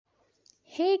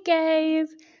Hey guys,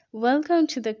 welcome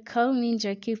to the Call Me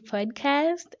Jackie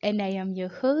podcast, and I am your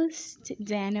host,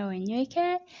 Diana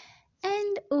Wanyoike.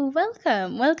 And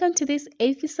welcome to this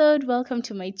episode. Welcome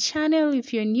to my channel.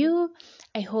 If you're new,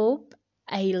 I hope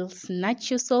I'll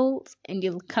snatch your souls and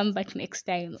you'll come back next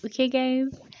time. Okay, guys?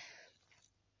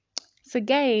 So,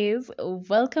 guys,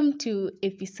 welcome to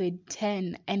episode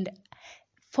 10. And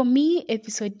for me,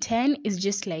 episode 10 is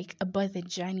just like about the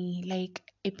journey. Like,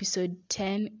 episode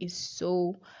 10 is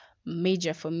so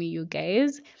major for me, you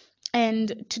guys.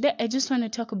 And today, I just want to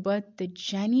talk about the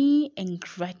journey and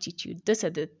gratitude. Those are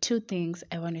the two things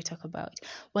I want to talk about.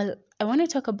 Well, I want to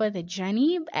talk about the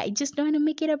journey, but I just don't want to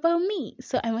make it about me.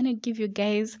 So, I want to give you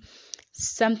guys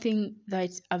something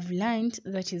that I've learned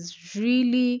that is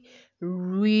really,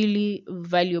 really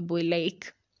valuable.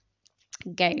 Like,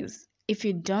 guys, if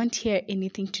you don't hear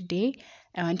anything today,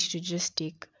 I want you to just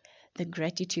take the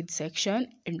gratitude section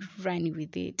and run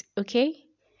with it, okay?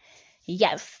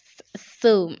 Yes.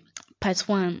 So, part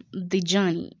one, the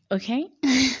journey, okay?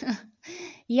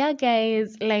 Yeah,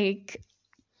 guys, like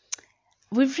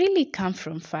we've really come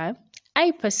from far.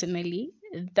 I personally,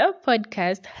 the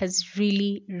podcast has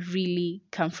really, really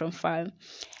come from far.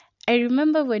 I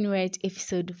remember when we were at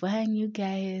episode one, you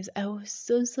guys, I was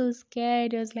so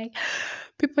scared. I was like,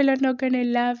 people are not gonna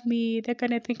love me. They're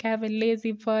gonna think I have a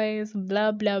lazy voice,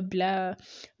 blah blah blah.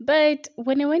 But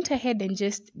when I went ahead and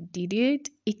just did it,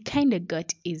 it kind of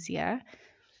got easier.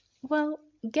 Well,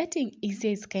 getting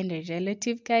easier is kind of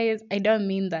relative, guys. I don't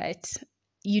mean that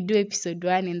you do episode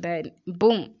one and then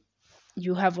boom,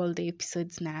 you have all the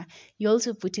episodes now. You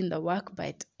also put in the work,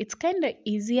 but it's kind of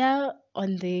easier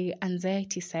on the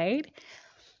anxiety side.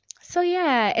 So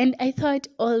yeah, and I thought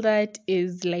all that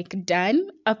is like done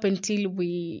up until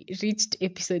we reached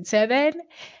episode 7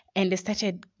 and it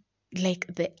started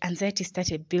like the anxiety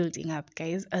started building up,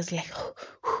 guys. I was like,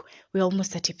 we're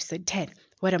almost at episode 10.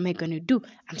 What am I going to do?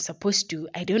 I'm supposed to,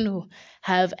 I don't know,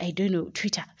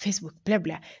 Twitter, Facebook, blah,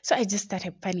 blah. So I just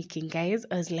started panicking, guys.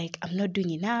 I was like, I'm not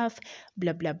doing enough,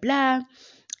 blah, blah, blah.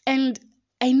 And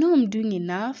I know I'm doing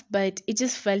enough, but it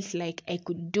just felt like I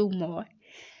could do more.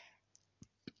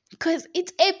 Because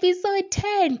it's episode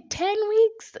 10, 10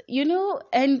 weeks,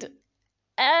 and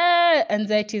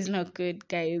anxiety is not good,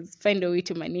 guys. Find a way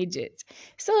to manage it.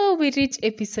 So we reach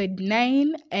episode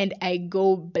 9 and I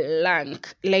go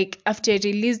blank. Like after I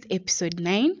released episode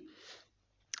 9,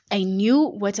 I knew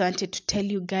what I wanted to tell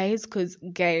you guys because,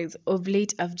 guys, of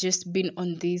late I've just been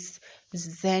on this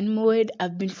Zen mode.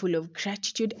 I've been full of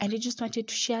gratitude and I just wanted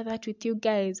to share that with you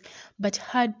guys. But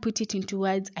had put it into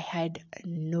words, I had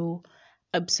no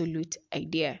absolute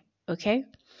idea. Okay.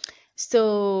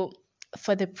 So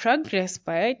for the progress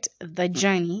part, the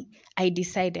journey, I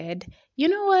decided, you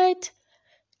know what?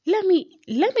 Let me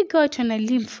go out on a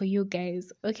limb for you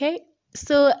guys, okay?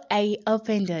 So I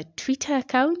opened a Twitter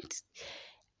account.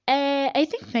 I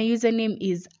think my username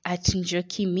is at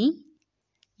Njokimi.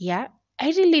 Yeah, I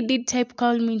really did type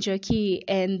call me Njoki,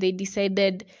 and they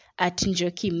decided at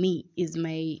Njokimi is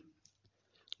my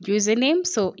username.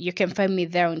 So you can find me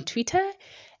there on Twitter.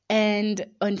 And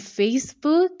on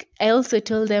Facebook, I also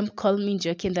told them, call me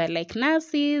Jockey. And they're like,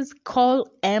 nurses, call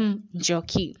M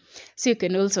Jockey. So you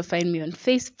can also find me on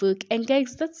Facebook. And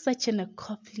guys, that's such an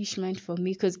accomplishment for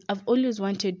me because I've always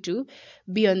wanted to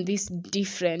be on these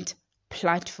different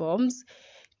platforms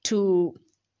to,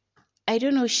 I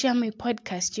don't know, share my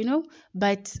podcast,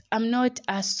 but I'm not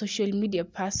a social media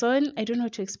person. I don't know how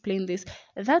to explain this.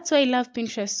 That's why I love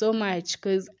Pinterest so much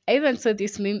because I even saw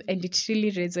this meme and it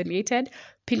really resonated.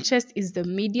 Pinterest is the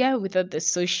media without the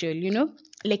social,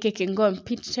 Like I can go on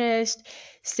Pinterest,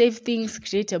 save things,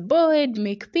 create a board,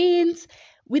 make pins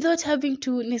without having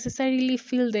to necessarily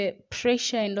feel the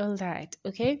pressure and all that,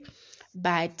 okay?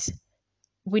 But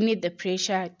we need the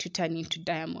pressure to turn into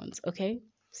diamonds, okay?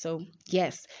 So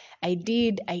yes, I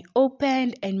did. I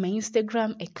opened and my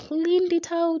Instagram, I cleaned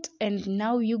it out, and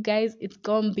now you guys, it's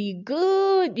gonna be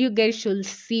good. You guys should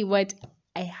see what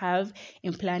I have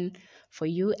in plan for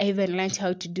you. I even learned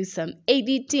how to do some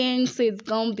editing, so it's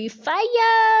gonna be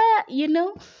fire.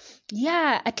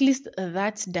 Yeah, at least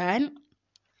that's done.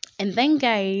 And then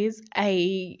guys,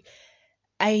 I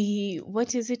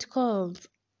what is it called?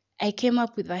 I came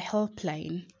up with a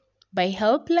helpline. By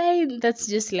helpline, that's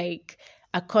just like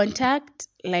a contact,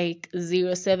 like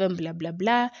 07 blah blah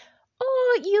blah.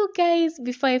 Oh, you guys,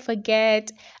 before I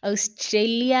forget,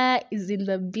 Australia is in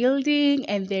the building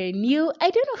and they're new. I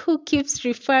don't know who keeps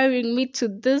referring me to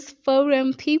this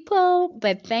forum people,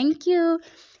 but thank you.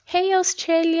 Hey,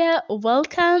 Australia,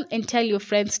 welcome and tell your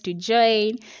friends to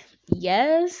join.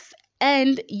 Yes,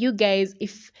 and you guys,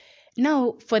 if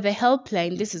Now, for the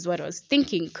helpline, this is what I was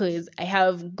thinking because I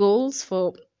have goals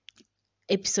for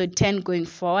episode 10 going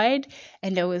forward,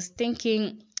 and I was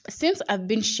thinking, since I've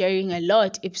been sharing a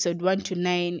lot, episode 1 to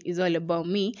 9 is all about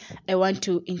me. I want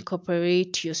to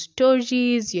incorporate your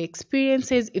stories, your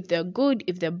experiences, if they're good,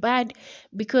 if they're bad,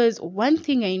 because one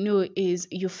thing I know is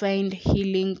you find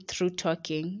healing through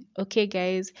talking. Okay,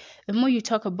 guys, the more you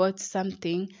talk about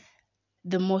something,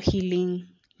 the more healing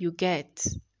you get.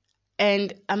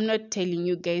 And I'm not telling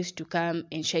you guys to come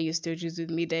and share your stories with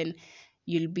me, then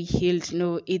you'll be healed.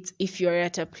 No, it's if you're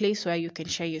at a place where you can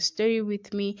share your story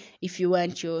with me, if you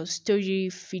want your story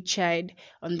featured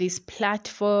on this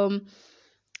platform,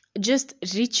 just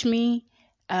reach me.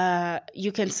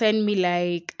 You can send me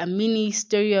like a mini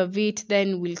story of it,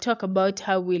 then we'll talk about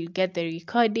how we'll get the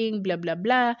recording, blah blah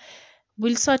blah.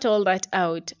 We'll sort all that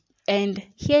out. And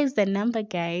here's the number,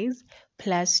 guys: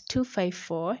 plus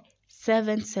 254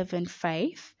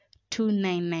 775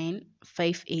 299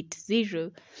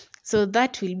 580. So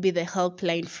that will be the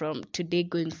helpline from today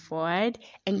going forward.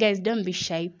 And guys, don't be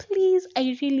shy, please.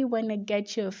 I really want to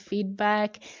get your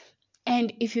feedback.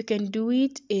 And if you can do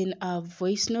it in a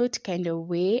voice note kind of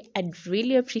way, I'd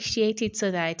really appreciate it,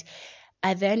 so that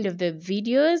at the end of the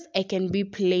videos, I can be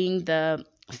playing the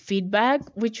feedback,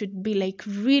 which would be like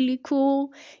really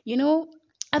cool. You know,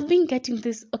 I've been getting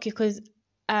this, okay, because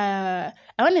I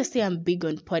want to say I'm big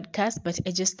on podcasts, but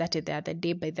I just started the other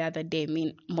day. By the other day, I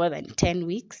mean more than 10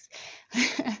 weeks.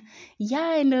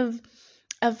 Yeah, and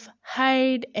I've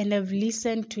heard and I've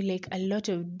listened to like a lot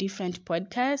of different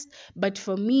podcasts, but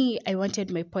for me, I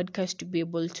wanted my podcast to be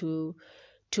able to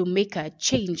make a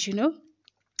change, you know?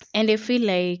 And I feel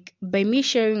like by me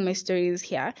sharing my stories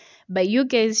here, by you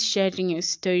guys sharing your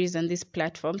stories on this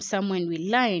platform, someone will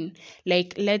learn.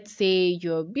 Like, let's say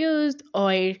you're abused,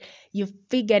 or you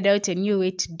figured out a new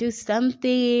way to do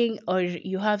something, or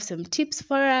you have some tips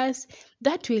for us.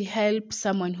 That will help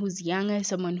someone who's younger,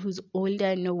 someone who's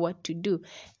older know what to do.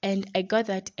 And I got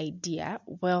that idea.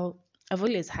 Well, I've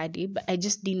always had it, but I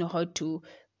just didn't know how to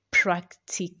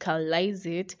practicalize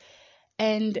it.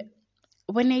 And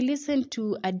when I listened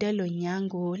to Adele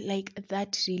Onyango, like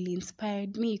that really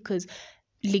inspired me, because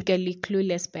Legally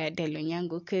Clueless by Adele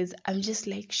Onyango, because I'm just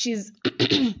like, she's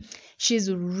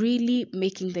really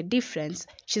making the difference.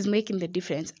 She's making the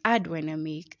difference. Add when I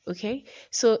make, okay?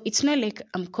 So it's not like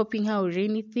I'm copying her or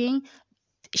anything.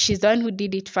 She's the one who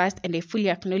did it first, and I fully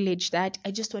acknowledge that.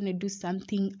 I just want to do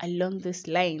something along those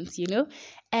lines, you know?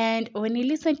 And when I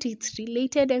listen to It's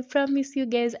Related, I promise you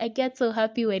guys, I get so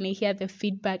happy when I hear the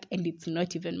feedback and it's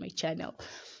not even my channel.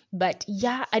 But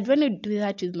yeah, I'd want to do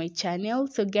that with my channel.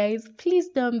 So guys, please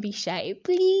don't be shy.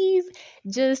 Please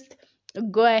just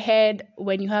go ahead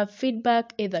when you have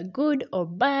feedback, either good or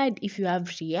bad, if you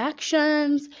have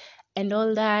reactions and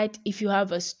all that, if you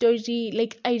have a story,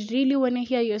 like I really want to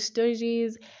hear your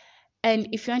stories. And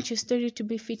if you want your story to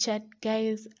be featured,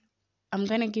 guys, I'm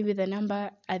gonna give you the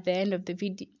number at the end of the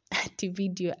video.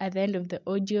 At the end of the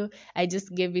audio. I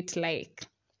just gave it like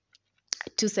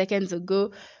 2 seconds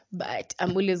ago, but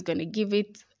I'm always gonna give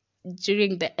it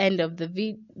during the end of the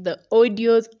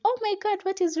audios. Oh my god,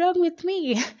 what is wrong with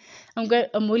me?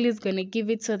 I'm always gonna give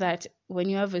it, so that when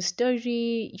you have a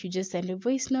story, you just send a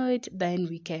voice note, then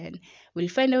we'll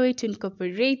find a way to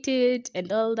incorporate it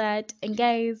and all that. And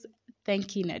guys,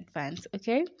 thank you in advance,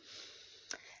 okay?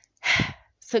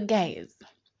 So guys,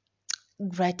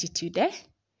 gratitude, eh?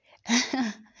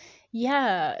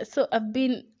 Yeah, so I've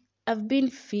been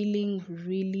feeling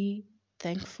really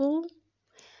thankful,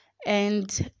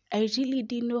 and I really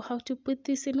didn't know how to put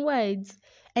this in words.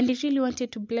 And I really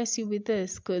wanted to bless you with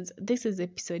this, because this is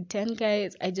episode 10,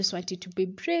 guys. I just wanted to be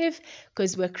brave,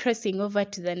 because we're crossing over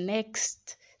to the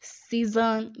next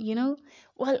season, you know?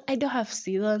 Well, I don't have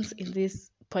seasons in this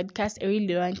podcast. I really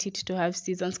don't want it to have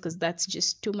seasons, because that's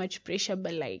just too much pressure.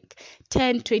 But like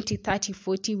 10, 20, 30,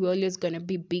 40, we're always going to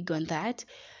be big on that.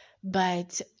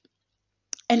 But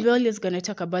and we're always going to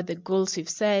talk about the goals we've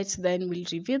set, then we'll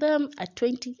review them at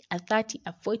 20, at 30,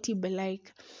 at 40. But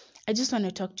like, I just want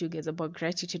to talk to you guys about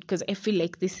gratitude, because I feel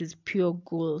like this is pure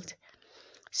gold.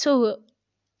 So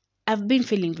I've been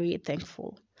feeling very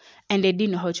thankful, and I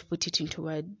didn't know how to put it into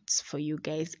words for you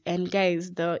guys. And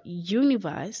guys, the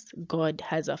universe, God,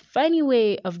 has a funny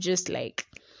way of just like,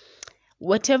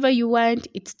 whatever you want,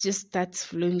 it just starts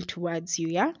flowing towards you,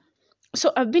 yeah?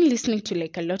 So I've been listening to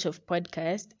like a lot of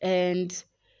podcasts, and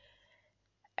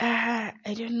I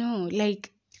don't know.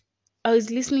 Like, I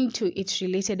was listening to It's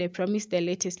Related. I promise their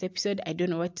latest episode. I don't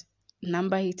know what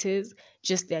number it is,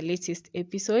 just their latest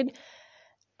episode.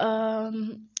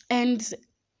 And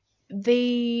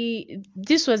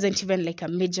this wasn't even like a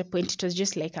major point. It was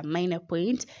just like a minor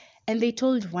point. And they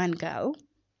told one girl,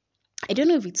 I don't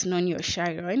know if it's Noni or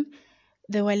Sharon,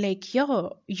 they were like,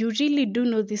 yo, you really do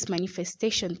know this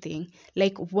manifestation thing.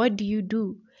 Like, what do you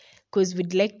do? Because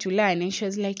we'd like to learn. And she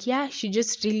was like, yeah, she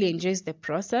just really enjoys the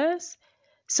process.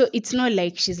 So it's not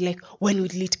like she's like, when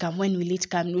will it come? When will it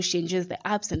come? No, she enjoys the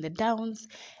ups and the downs.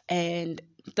 And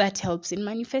that helps in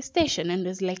manifestation. And I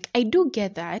was like, I do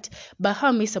get that. But how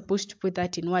am I supposed to put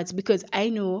that in words? Because I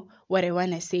know what I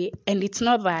want to say. And it's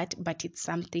not that, but it's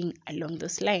something along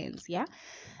those lines. Yeah.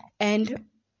 And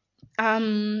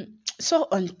so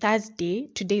on Thursday,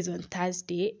 today is on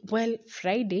Thursday, well,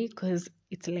 Friday, because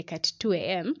it's like at 2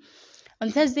 a.m. On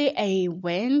Thursday, I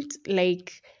went,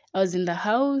 like, I was in the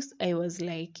house. I was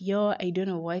like, yo, I don't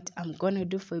know what I'm gonna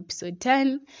do for episode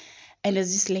 10. And I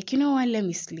was just like, you know what, let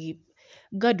me sleep.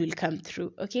 God will come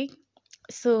through, okay?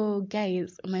 So,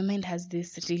 guys, my mind has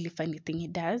this really funny thing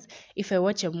it does. If I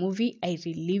watch a movie, I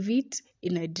relive it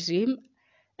in a dream.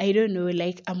 I don't know,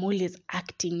 like I'm always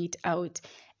acting it out.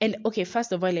 And okay,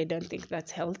 first of all, I don't think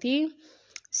that's healthy.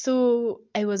 So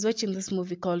I was watching this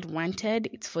movie called Wanted.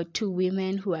 It's for two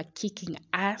women who are kicking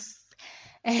ass.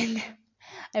 And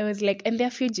I was like, and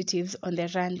they're fugitives on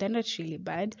the run. They're not really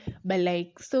bad. But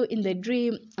like, so in the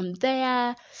dream, I'm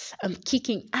there, I'm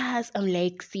kicking ass, I'm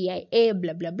like CIA,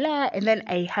 blah, blah, blah. And then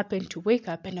I happen to wake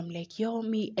up and I'm like, yo,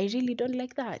 me, I really don't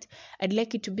like that. I'd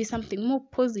like it to be something more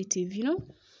positive, you know?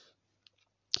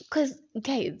 Because,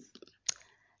 guys,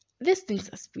 these things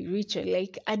are spiritual.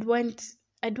 Like I'd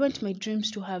want my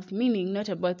dreams to have meaning, not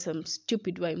about some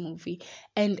stupid white movie.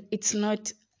 And it's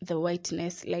not the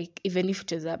whiteness. Like even if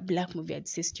it was a black movie, I'd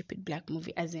say stupid black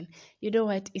movie. As in, you know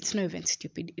what? It's not even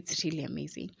stupid. It's really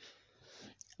amazing.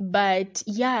 But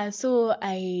yeah, so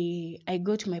I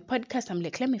go to my podcast. I'm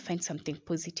like, let me find something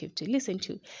positive to listen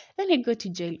to. Then I go to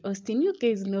Joel Austin. You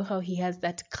guys know how he has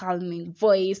that calming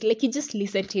voice. Like you just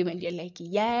listen to him and you're like,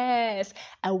 yes,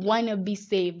 I wanna be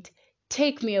saved.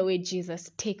 Take me away, Jesus.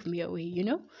 Take me away, you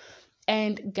know?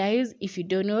 And guys, if you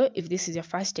don't know, if this is your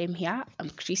first time here,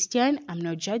 I'm Christian. I'm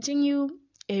not judging you.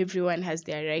 Everyone has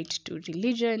their right to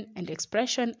religion and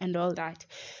expression and all that.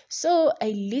 So I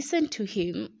listened to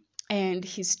him and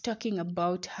he's talking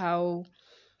about how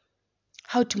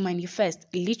to manifest.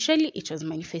 Literally, it was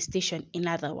manifestation in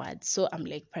other words. So I'm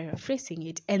like paraphrasing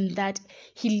it. And that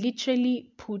he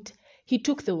literally he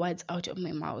took the words out of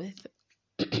my mouth.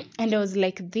 And I was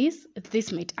like, this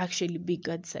might actually be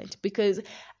God sent, because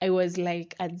I was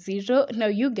like at zero. Now,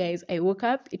 you guys, I woke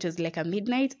up, it was like a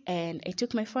midnight, and I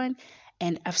took my phone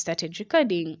and I've started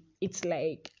recording. It's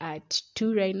like at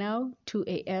 2 right now, 2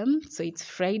 a.m. So it's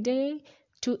Friday,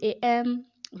 2 a.m.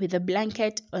 with a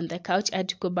blanket on the couch. I had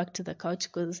to go back to the couch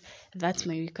because that's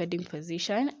my recording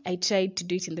position. I tried to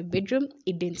do it in the bedroom.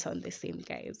 It didn't sound the same,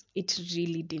 guys. It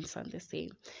really didn't sound the same.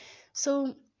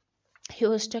 So he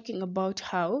was talking about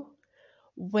how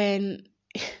when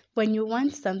when you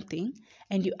want something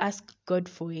and you ask God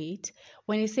for it,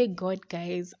 when I say God,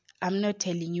 guys, I'm not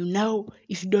telling you now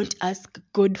if you don't ask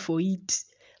God for it,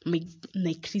 my,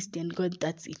 my Christian God,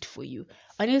 that's it for you.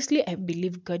 Honestly, I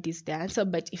believe God is the answer,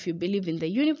 but if you believe in the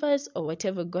universe or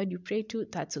whatever God you pray to,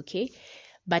 that's okay.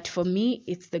 But for me,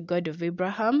 it's the God of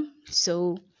Abraham.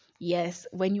 So yes,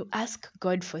 when you ask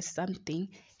God for something,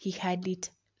 he had it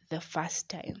the first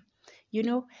time, you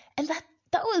know. And that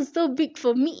was so big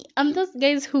for me. I'm those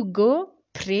guys who go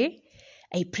pray.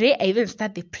 I pray, I even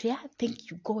start the prayer.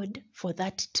 Thank you, God, for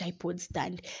that tripod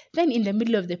stand. Then in the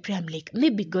middle of the prayer, I'm like,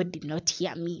 maybe God did not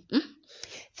hear me.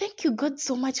 Thank you, God,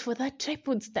 so much for that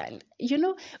tripod stand. You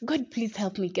know, God, please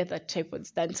help me get that tripod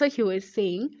stand. So he was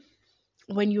saying,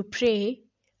 when you pray,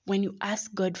 when you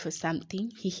ask God for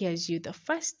something, he hears you the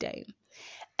first time.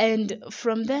 And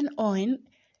from then on,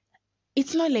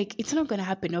 it's not like it's not going to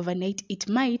happen overnight. It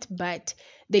might, but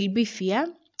there'll be fear,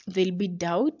 there'll be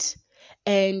doubt.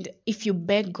 And if you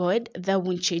beg God, that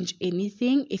won't change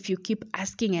anything. If you keep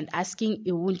asking and asking,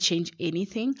 it won't change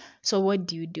anything. So what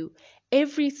do?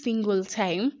 Every single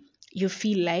time you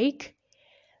feel like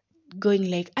going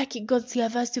like, okay, God, see,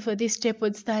 I've asked you for this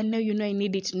tripod stand. Now you know I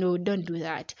need it. No, don't do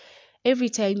that. Every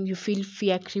time you feel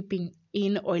fear creeping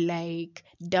in or like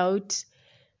doubt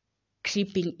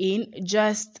creeping in,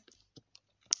 just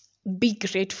be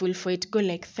grateful for it. Go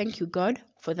like, thank you, God,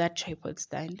 for that tripod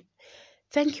stand.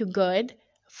 Thank you, God,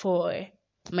 for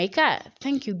my car.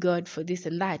 Thank you, God, for this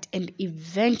and that. And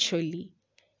eventually,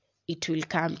 it will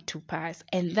come to pass.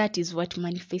 And that is what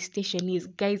manifestation is.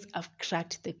 Guys, I've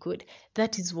cracked the code.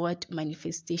 That is what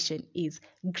manifestation is.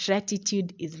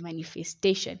 Gratitude is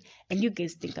manifestation. And you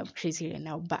guys think I'm crazy right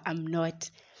now, but I'm not.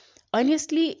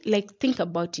 Honestly, like, think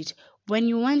about it. When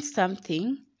you want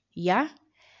something, yeah,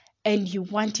 and you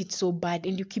want it so bad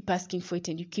and you keep asking for it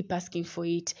and you keep asking for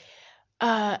it,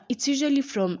 it's usually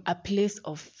from a place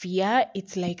of fear.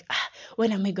 It's like,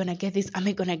 when am I gonna get this? Am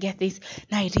I gonna get this?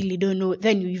 Now I really don't know.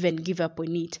 Then you even give up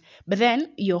on it. But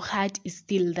then your heart is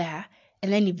still there,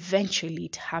 and then eventually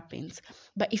it happens.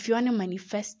 But if you wanna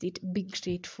manifest it, be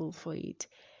grateful for it,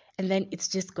 and then it's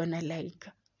just gonna like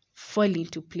fall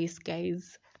into place,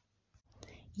 guys.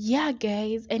 Yeah,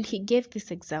 guys, and he gave this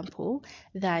example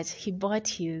that he bought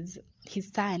his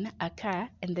son a car,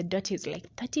 and the daughter is like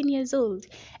 13 years old,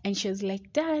 and she was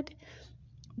like, "Dad,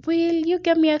 will you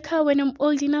get me a car when I'm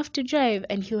old enough to drive?"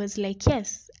 And he was like,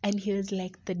 "Yes." And he was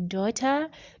like, the daughter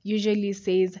usually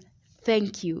says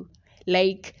thank you,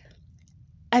 like,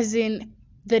 as in,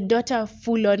 the daughter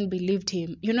full on believed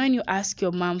him. You know, when you ask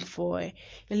your mom for,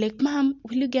 you're like, "Mom,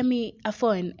 will you get me a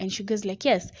phone?" And she goes like,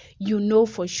 "Yes." You know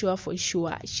for sure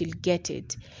she'll get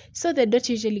it. So the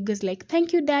daughter usually goes like,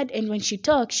 "Thank you, Dad." And when she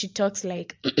talks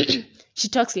like she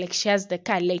talks like she has the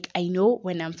car. Like, "I know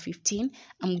when I'm 15,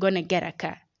 I'm gonna get a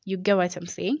car." You get what I'm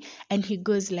saying? And he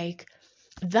goes like,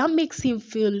 that makes him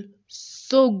feel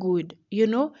so good, you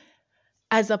know,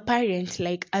 as a parent,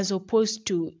 like, as opposed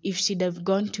to if she'd have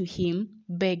gone to him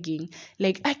begging,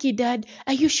 like, "Aki dad,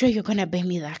 are you sure you're gonna buy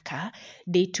me that car?"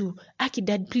 Day two, "Aki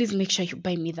dad, please make sure you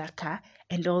buy me that car,"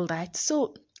 and all that.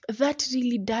 So that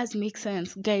really does make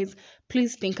sense, guys.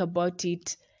 Please think about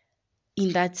it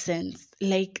in that sense.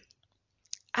 Like,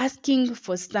 asking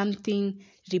for something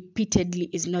repeatedly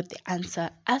is not the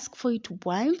answer. Ask for it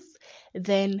once,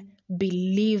 then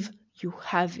believe you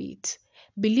have it.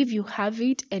 Believe you have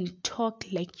it and talk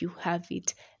like you have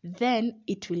it. Then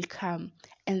it will come.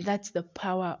 And that's the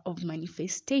power of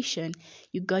manifestation.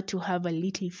 You got to have a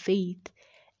little faith.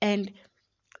 And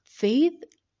faith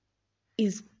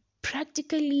is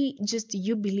practically just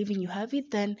you believing you have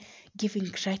it, then giving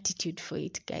gratitude for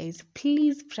it, guys.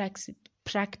 Please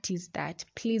practice that.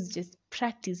 Please just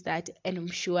practice that, and I'm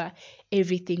sure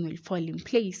everything will fall in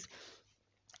place.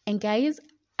 And guys,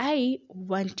 I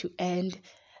want to end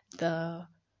the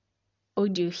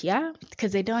audio here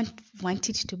because I don't want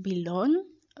it to be long.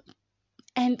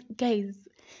 And guys,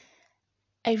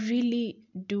 I really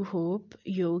do hope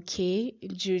you're okay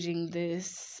during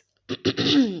this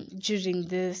during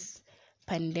this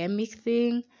pandemic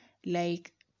thing.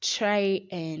 Like, try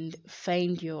and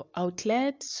find your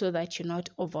outlet so that you're not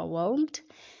overwhelmed.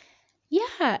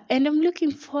 Yeah, and I'm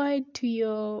looking forward to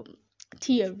your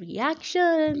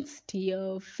reactions, to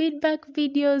your feedback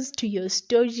videos, to your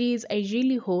stories. I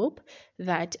really hope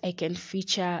that I can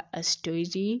feature a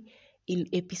story in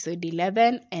episode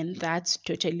 11, and that's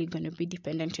totally going to be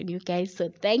dependent on you guys. So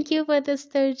thank you for the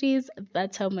stories.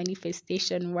 That's how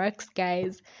manifestation works,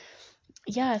 guys.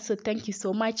 Yeah, so thank you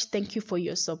so much. Thank you for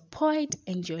your support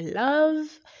and your love,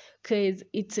 because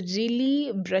it's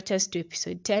really brought us to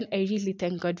episode 10. I really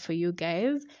thank God for you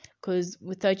guys, because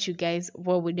without you guys,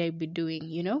 what would I be doing,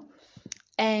 you know?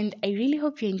 And I really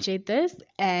hope you enjoyed this,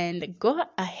 and go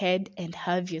ahead and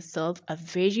have yourself a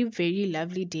very, very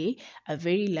lovely day, a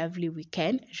very lovely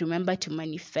weekend. Remember to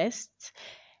manifest.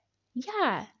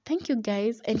 Yeah, thank you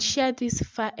guys, and share this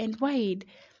far and wide.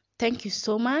 Thank you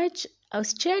so much.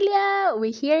 Australia,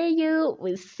 we hear you,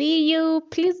 we see you.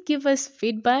 Please give us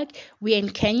feedback. We're in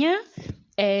Kenya,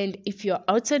 and if you're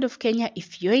outside of Kenya,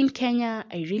 if you're in Kenya,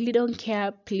 I really don't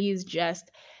care. Please just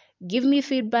give me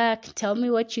feedback, tell me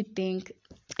what you think.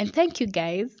 And thank you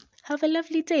guys. Have a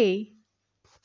lovely day.